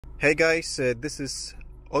Hey guys, this is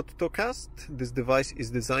OTTOCAST. This device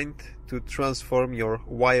is designed to transform your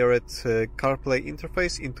wired CarPlay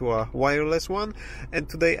interface into a wireless one, and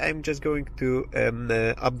today I'm just going to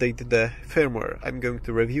update the firmware. I'm going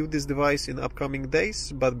to review this device in upcoming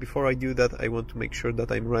days, but before I do that I want to make sure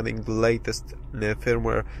that I'm running the latest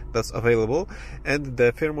firmware that's available, and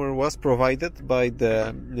the firmware was provided by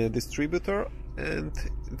the distributor, and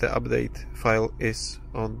the update file is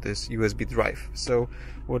on this USB drive. So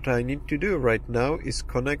what I need to do right now is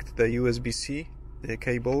connect the USB-C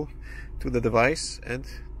cable to the device and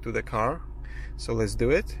to the car. So let's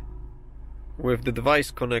do it. With the device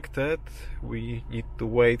connected, we need to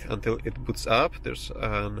wait until it boots up. There's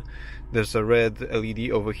a red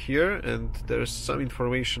LED over here, and there's some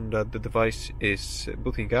information that the device is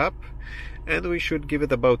booting up, and we should give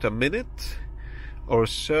it about a minute or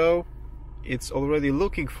so. It's already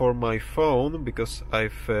looking for my phone because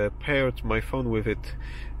I've paired my phone with it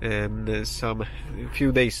some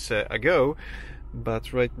few days ago,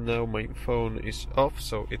 but right now my phone is off,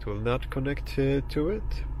 so it will not connect to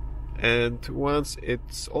it. And once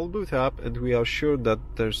it's all boot up and we are sure that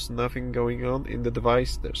there's nothing going on in the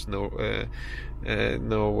device, there's no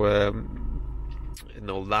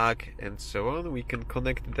lag and so on, we can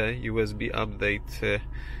connect the USB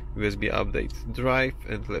update drive,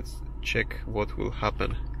 and let's check what will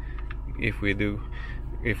happen if we do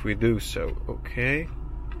so. Okay,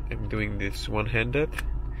 I'm doing this one-handed,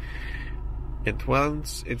 and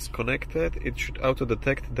once it's connected it should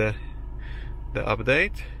auto-detect the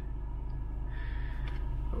update.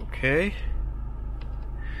 Okay,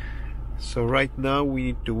 so right now we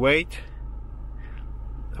need to wait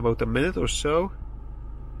about a minute or so.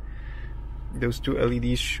 Those two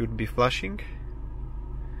LEDs should be flashing.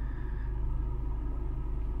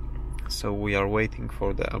 So we are waiting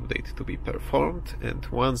for the update to be performed, and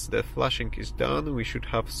once the flashing is done we should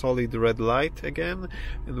have solid red light again,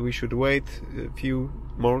 and we should wait a few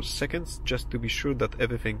more seconds just to be sure that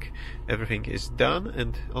everything is done,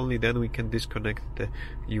 and only then we can disconnect the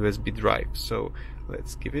USB drive. So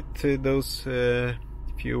let's give it those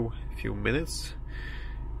few minutes,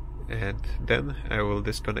 and then I will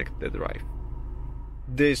disconnect the drive.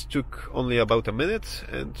 This took only about a minute,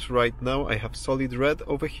 and right now I have solid red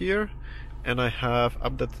over here, and I have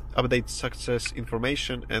update success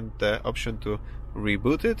information and the option to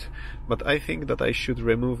reboot it. But I think that I should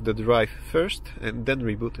remove the drive first and then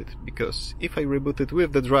reboot it, because if I reboot it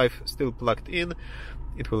with the drive still plugged in,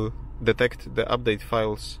 it will detect the update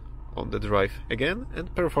files on the drive again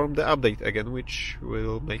and perform the update again, which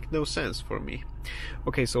will make no sense for me.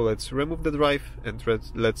 Okay, so let's remove the drive and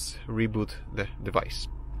let's reboot the device.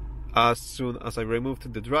 As soon as I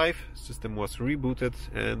removed the drive, system was rebooted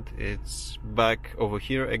and it's back over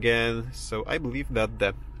here again. So I believe that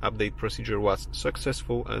the update procedure was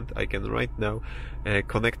successful, and I can right now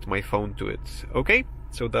connect my phone to it. Okay,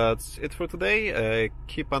 so that's it for today.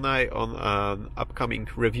 Keep an eye on an upcoming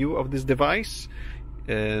review of this device,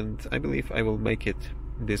 and I believe I will make it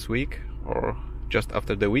this week or just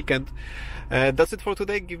after the weekend. That's it for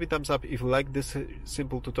today. Give me a thumbs up if you like this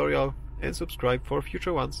simple tutorial, and subscribe for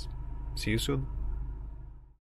future ones. See you soon.